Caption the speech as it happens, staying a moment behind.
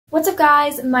What's up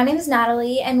guys, my name is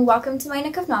Natalie and welcome to my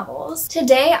Nook of Novels.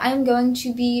 Today I'm going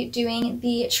to be doing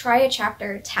the try a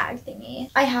chapter tag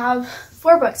thingy. I have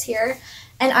 4 books here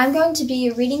and I'm going to be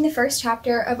reading the first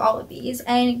chapter of all of these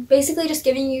and basically just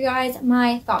giving you guys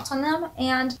my thoughts on them,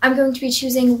 and I'm going to be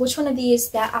choosing which one of these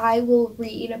that I will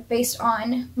read based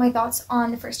on my thoughts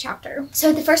on the first chapter.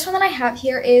 So the first one that I have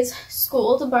here is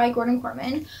Schooled by Gordon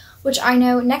Corman, which I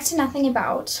know next to nothing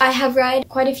about. I have read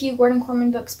quite a few Gordon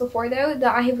Corman books before though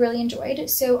that I have really enjoyed,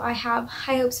 so I have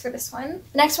high hopes for this one.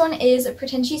 The next one is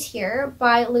Pretend She's Here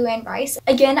by Luann Rice.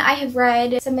 Again, I have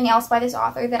read something else by this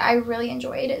author that I really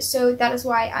enjoyed, so that is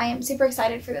why I am super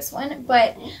excited for this one,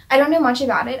 but I don't know much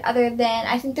about it other than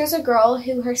I think there's a girl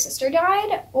who her sister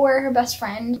died or her best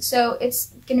friend, so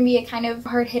it's gonna be a kind of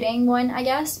hard-hitting one, I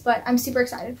guess, but I'm super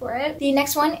excited for it. The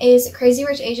next one is Crazy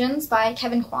Rich Asians by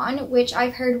Kevin Kwan, which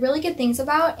I've heard really good things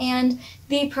about, and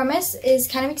the premise is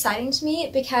kind of exciting to me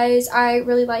because I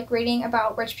really like reading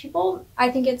about rich people. I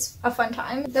think it's a fun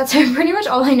time. That's pretty much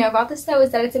all I know about this though,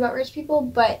 is that it's about rich people,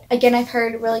 but again, I've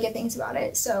heard really good things about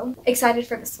it, so excited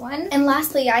for this one. And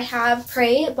lastly, I have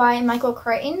Prey by Michael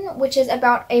Crichton, which is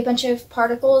about a bunch of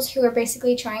particles who are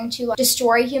basically trying to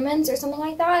destroy humans or something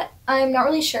like that. I'm not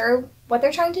really sure what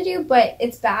they're trying to do, but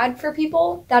it's bad for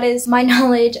people. That is my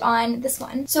knowledge on this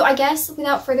one. So I guess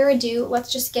without further ado,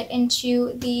 let's just get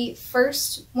into the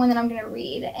first one that I'm gonna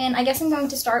read. And I guess I'm going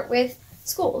to start with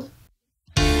Schooled.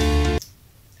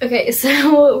 Okay,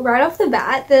 so right off the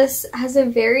bat, this has a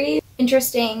very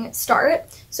interesting start.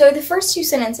 So the first 2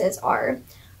 sentences are,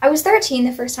 I was 13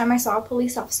 the first time I saw a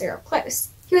police officer up close.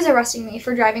 He was arresting me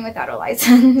for driving without a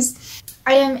license.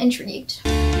 I am intrigued.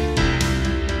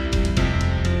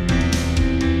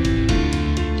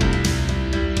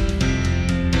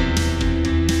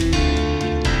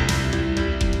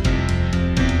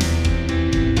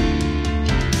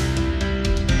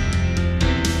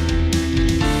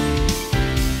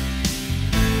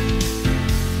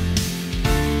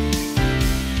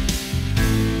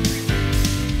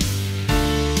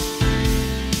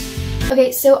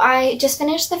 Okay, so I just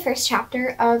finished the first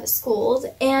chapter of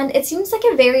Schooled, and it seems like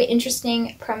a very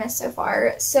interesting premise so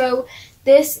far. So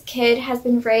this kid has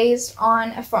been raised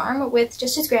on a farm with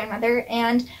just his grandmother,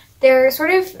 and they're sort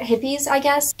of hippies, I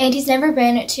guess, and he's never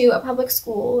been to a public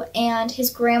school, and his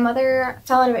grandmother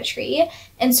fell out of a tree,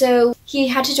 and so he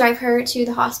had to drive her to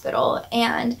the hospital,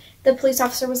 and the police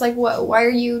officer was like, whoa, why are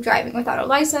you driving without a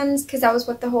license? Because that was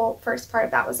what the whole first part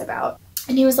of that was about.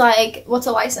 And he was like, what's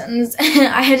a license?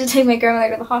 I had to take my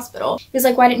grandmother to the hospital. He was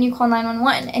like, why didn't you call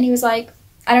 911? And he was like,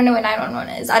 I don't know what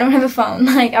 911 is. I don't have a phone.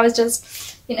 Like, I was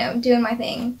just, you know, doing my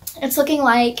thing. It's looking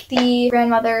like the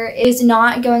grandmother is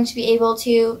not going to be able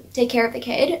to take care of the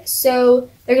kid, so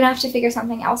they're gonna have to figure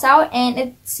something else out, and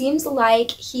it seems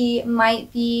like he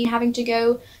might be having to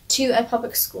go to a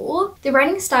public school. The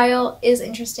writing style is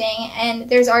interesting, and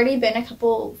there's already been a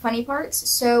couple funny parts,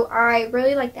 so I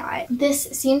really like that. This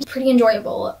seems pretty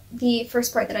enjoyable, the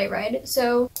first part that I read,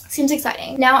 so seems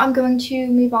exciting. Now I'm going to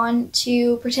move on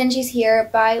to Pretend She's Here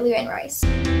by Luann Rice.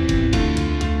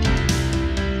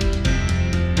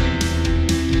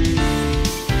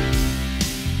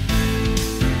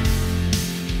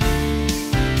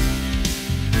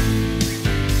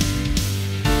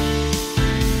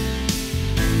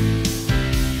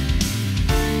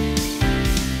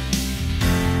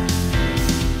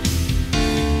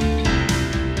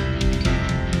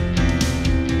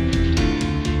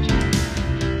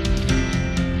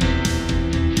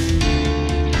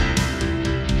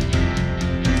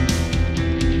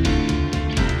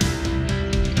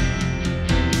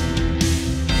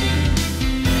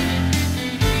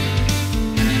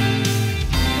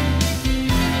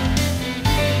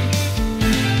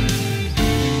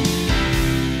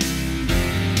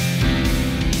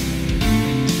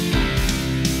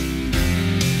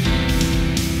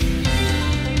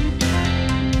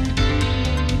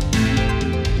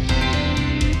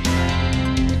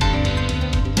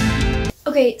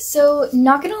 Okay, so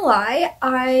not gonna lie,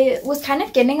 I was kind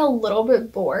of getting a little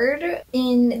bit bored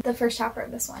in the first chapter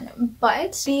of this one,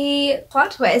 but the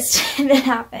plot twist that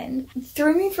happened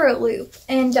threw me for a loop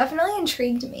and definitely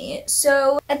intrigued me.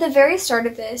 So at the very start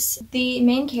of this, the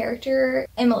main character,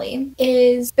 Emily,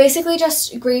 is basically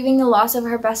just grieving the loss of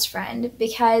her best friend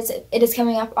because it is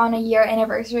coming up on a year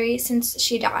anniversary since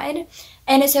she died.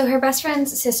 And so her best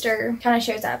friend's sister kind of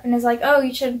shows up and is like, oh,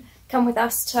 you should come with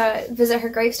us to visit her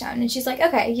gravestone. And she's like,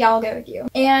 okay, yeah, I'll go with you.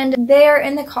 And they're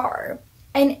in the car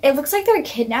and it looks like they're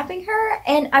kidnapping her,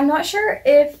 and I'm not sure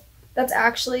if that's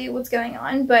actually what's going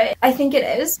on, but I think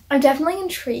it is. I'm definitely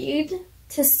intrigued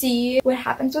to see what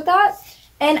happens with that.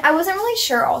 And I wasn't really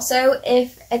sure also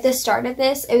if at the start of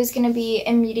this it was going to be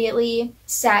immediately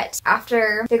set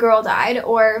after the girl died,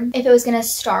 or if it was going to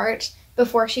start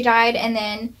before she died and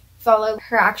then follow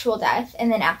her actual death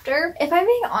and then after. If I'm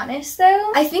being honest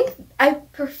though, I think I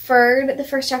preferred the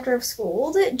first chapter of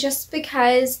Schooled just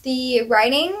because the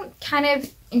writing kind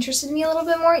of interested me a little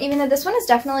bit more, even though this one is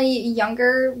definitely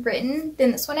younger written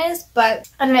than this one is. But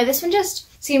I don't know, this one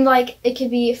just seemed like it could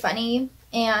be funny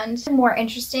and more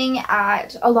interesting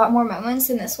at a lot more moments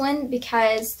than this one,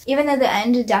 because even though the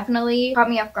end definitely caught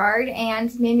me off guard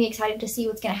and made me excited to see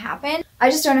what's going to happen, I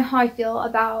just don't know how I feel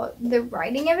about the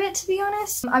writing of it, to be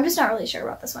honest. I'm just not really sure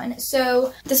about this one.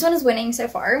 So this one is winning so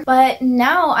far. But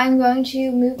now I'm going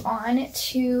to move on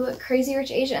to Crazy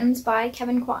Rich Asians by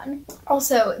Kevin Kwan.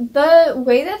 Also, the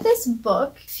way that this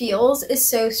book feels is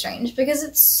so strange because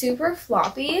it's super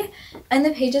floppy and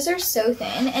the pages are so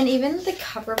thin, and even the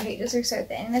cover pages are so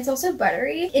thin, and it's also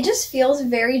buttery. It just feels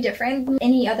very different than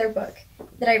any other book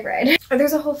that I've read.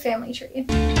 There's a whole family tree.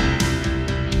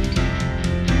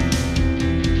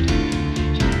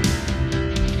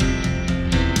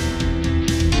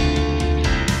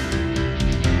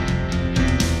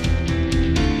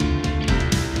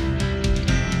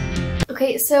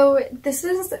 Okay, so this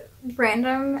is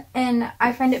random and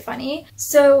I find it funny.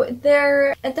 So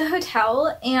they're at the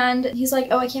hotel and he's like,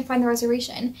 oh, I can't find the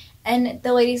reservation. And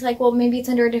the lady's like, well, maybe it's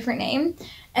under a different name.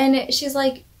 And she's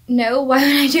like, no, why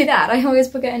would I do that? I always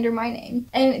book it under my name.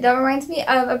 And that reminds me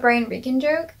of a Brian Regan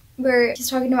joke where he's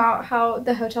talking about how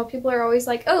the hotel people are always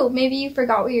like, oh, maybe you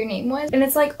forgot what your name was. And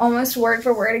it's like almost word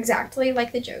for word exactly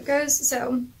like the joke goes.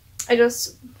 So I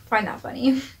just find that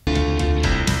funny.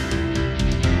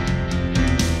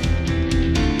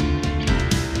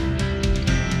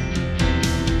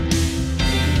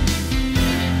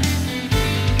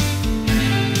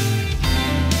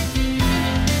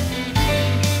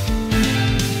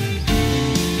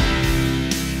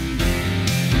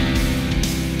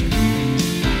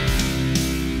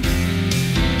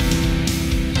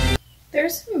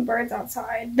 There's some birds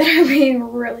outside that are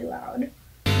being really loud.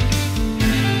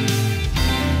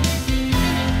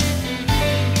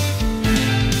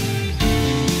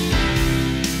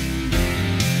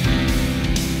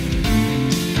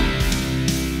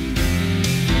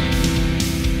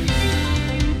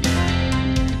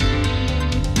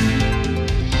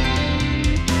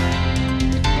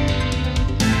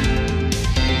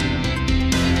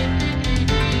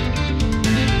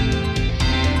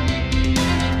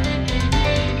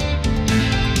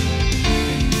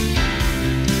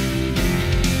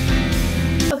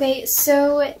 Okay,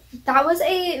 so that was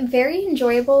a very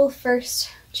enjoyable first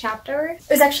chapter. It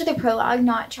was actually the prologue,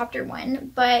 not chapter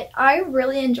 1, but I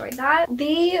really enjoyed that.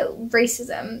 The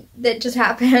racism that just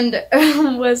happened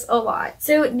was a lot.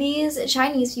 So these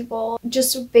Chinese people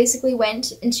just basically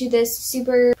went into this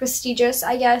super prestigious,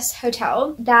 I guess,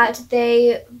 hotel that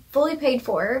they fully paid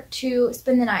for to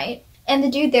spend the night. And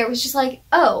the dude there was just like,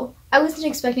 oh, I wasn't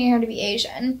expecting her to be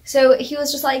Asian. So he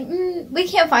was just like, we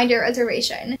can't find your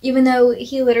reservation. Even though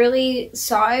he literally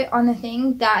saw it on the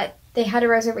thing that they had a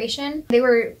reservation. They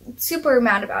were super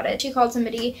mad about it. She called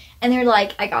somebody and they're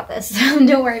like, I got this,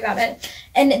 don't worry about it.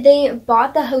 And they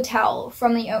bought the hotel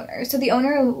from the owner. So the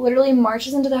owner literally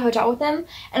marches into the hotel with them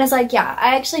and is like, yeah,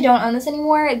 I actually don't own this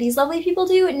anymore. These lovely people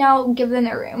do. Now give them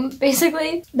their room,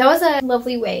 basically. That was a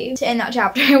lovely way to end that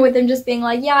chapter with them just being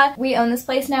like, yeah, we own this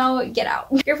place now, get out.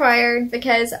 You're fired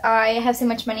because I have so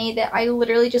much money that I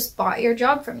literally just bought your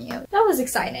job from you. That was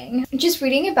exciting. Just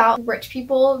reading about rich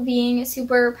people being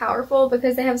super powerful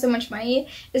because they have so much money,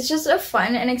 it's just a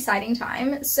fun and exciting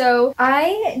time. So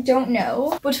I don't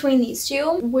know between these two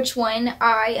which one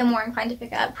I am more inclined to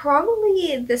pick up.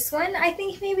 Probably this one, I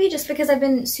think, maybe, just because I've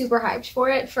been super hyped for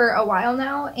it for a while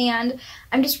now and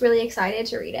I'm just really excited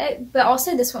to read it. But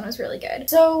also this one was really good.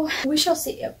 So we shall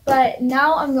see. But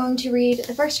now I'm going to read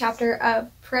the first chapter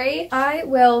of Prey. I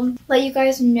will let you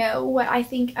guys know what I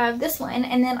think of this one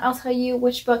and then I'll tell you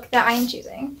which book that I am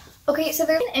choosing. Okay, so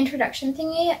there's an introduction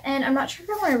thingy, and I'm not sure if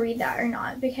I want to read that or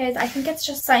not because I think it's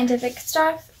just scientific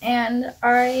stuff and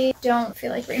I don't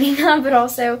feel like reading that, but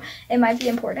also it might be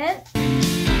important.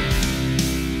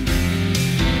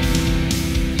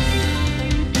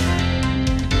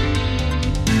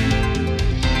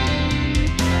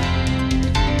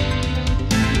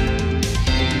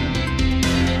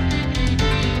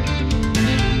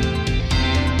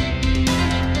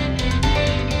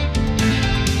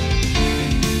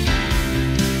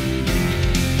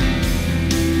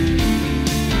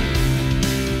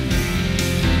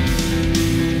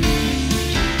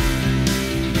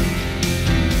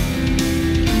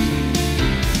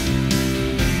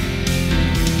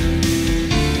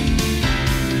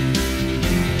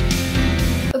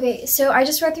 So I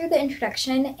just read through the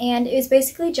introduction, and it was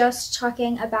basically just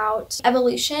talking about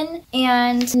evolution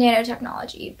and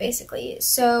nanotechnology, basically.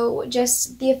 So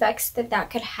just the effects that that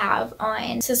could have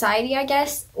on society, I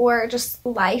guess, or just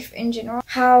life in general.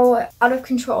 How out of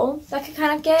control that could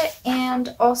kind of get,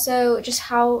 and also just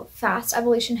how fast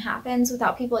evolution happens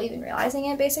without people even realizing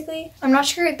it, basically. I'm not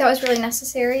sure that was really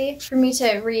necessary for me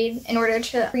to read in order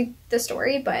to read the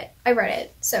story, but I read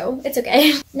it, so it's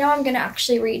okay. Now I'm gonna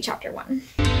actually read chapter 1.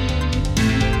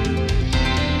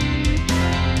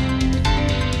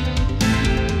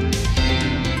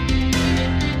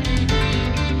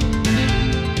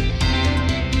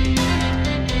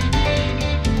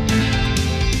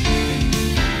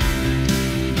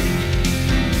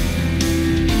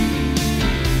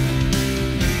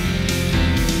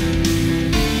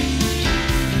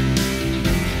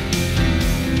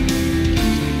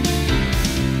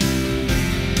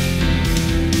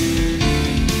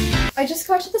 I just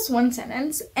got to this one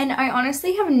sentence, and I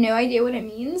honestly have no idea what it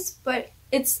means, but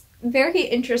it's very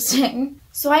interesting.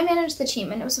 So I managed the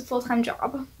team, and it was a full-time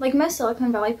job. Like most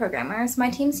Silicon Valley programmers,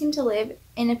 my team seemed to live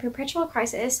in a perpetual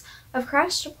crisis of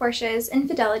crashed Porsches,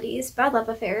 infidelities, bad love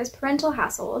affairs, parental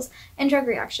hassles, and drug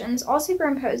reactions, all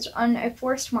superimposed on a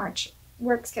forced March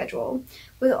work schedule,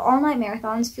 with all-night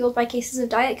marathons fueled by cases of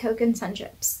Diet Coke and Sun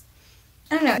Chips.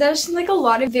 I don't know, that was just like a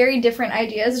lot of very different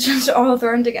ideas just all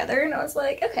thrown together, and I was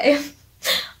like, okay,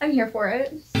 I'm here for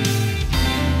it.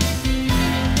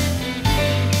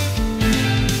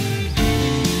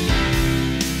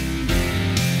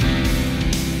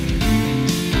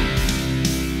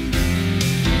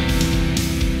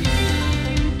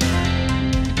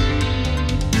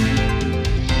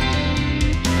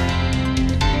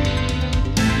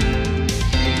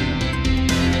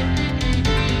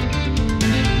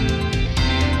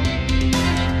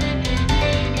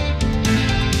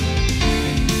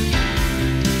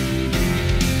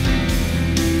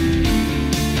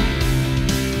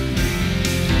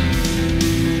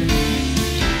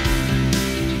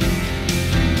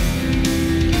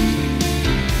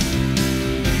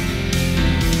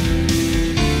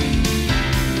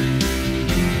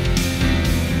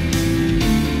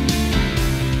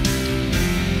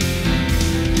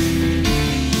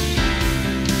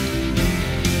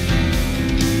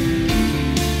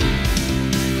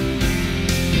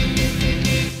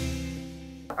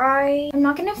 I'm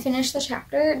not gonna finish the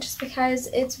chapter just because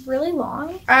it's really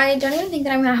long. I don't even think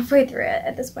that I'm halfway through it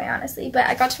at this point, honestly, but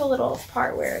I got to a little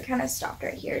part where it kind of stopped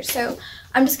right here, so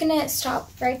I'm just gonna stop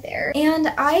right there. And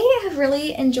I have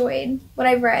really enjoyed what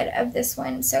I've read of this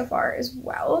one so far as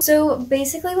well. So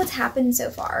basically what's happened so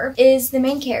far is the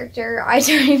main character, I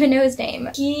don't even know his name,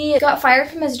 he got fired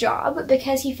from his job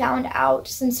because he found out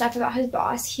some stuff about his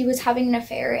boss. He was having an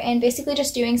affair and basically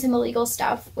just doing some illegal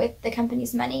stuff with the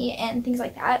company's money and things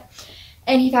like that.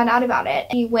 And he found out about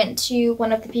it. He went to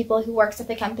one of the people who works at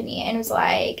the company and was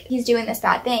like, he's doing this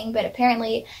bad thing, but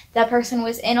apparently that person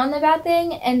was in on the bad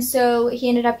thing, and so he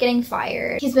ended up getting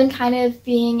fired. He's been kind of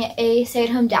being a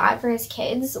stay-at-home dad for his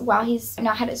kids while he's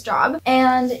not had his job,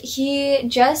 and he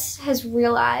just has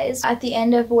realized at the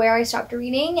end of where I stopped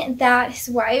reading that his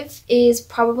wife is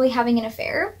probably having an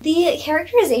affair. The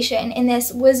characterization in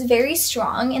this was very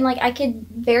strong, and like I could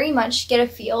very much get a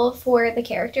feel for the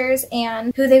characters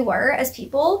and who they were as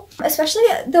people, especially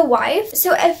the wife.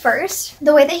 So at first,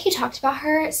 the way that he talked about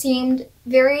her seemed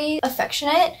very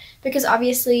affectionate because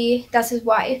obviously that's his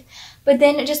wife. But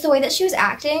then just the way that she was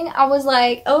acting, I was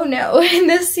like, oh no,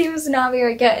 this seems not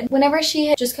very good. Whenever she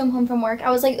had just come home from work,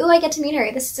 I was like, ooh, I get to meet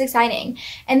her. This is exciting.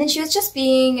 And then she was just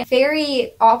being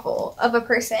very awful of a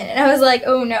person. And I was like,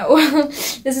 oh no,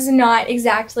 this is not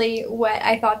exactly what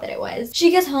I thought that it was.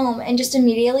 She gets home and just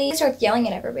immediately starts yelling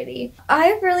at everybody.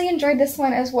 I really enjoyed this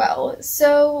one as well.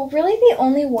 So really the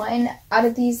only one out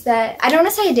of these that, I don't want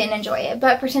to say I didn't enjoy it,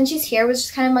 but Pretend She's Here was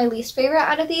just kind of my least favorite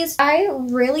out of these. I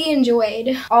really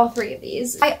enjoyed all three of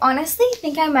these. I honestly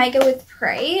think I might go with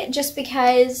Prey just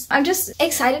because I'm just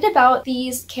excited about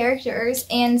these characters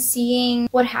and seeing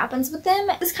what happens with them.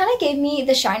 This kind of gave me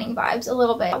The Shining vibes a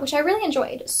little bit, which I really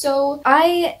enjoyed. So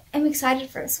I am excited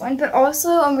for this one, but also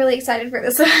I'm really excited for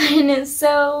this one.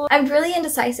 So I'm really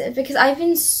indecisive because I've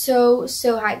been so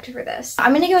hyped for this.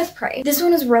 I'm gonna go with Prey. This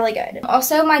one is really good.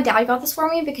 Also, my dad got this for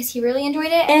me because he really enjoyed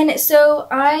it, and so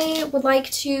I would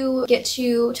like to get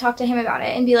to talk to him about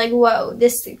it and be like, whoa,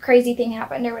 this crazy crazy thing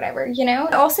happened or whatever, you know?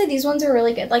 Also, these ones are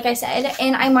really good, like I said,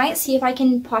 and I might see if I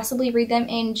can possibly read them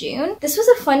in June. This was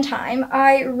a fun time.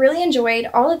 I really enjoyed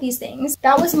all of these things.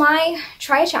 That was my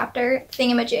try a chapter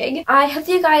thingamajig. I hope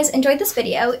that you guys enjoyed this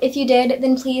video. If you did,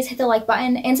 then please hit the like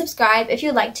button and subscribe if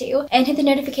you'd like to, and hit the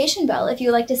notification bell if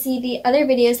you'd like to see the other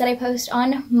videos that I post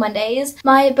on Mondays.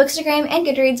 My Bookstagram and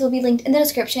Goodreads will be linked in the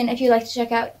description if you'd like to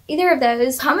check out either of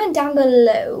those. Comment down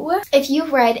below if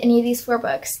you've read any of these 4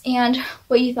 books and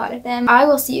what you thought of them. I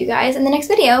will see you guys in the next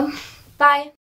video. Bye!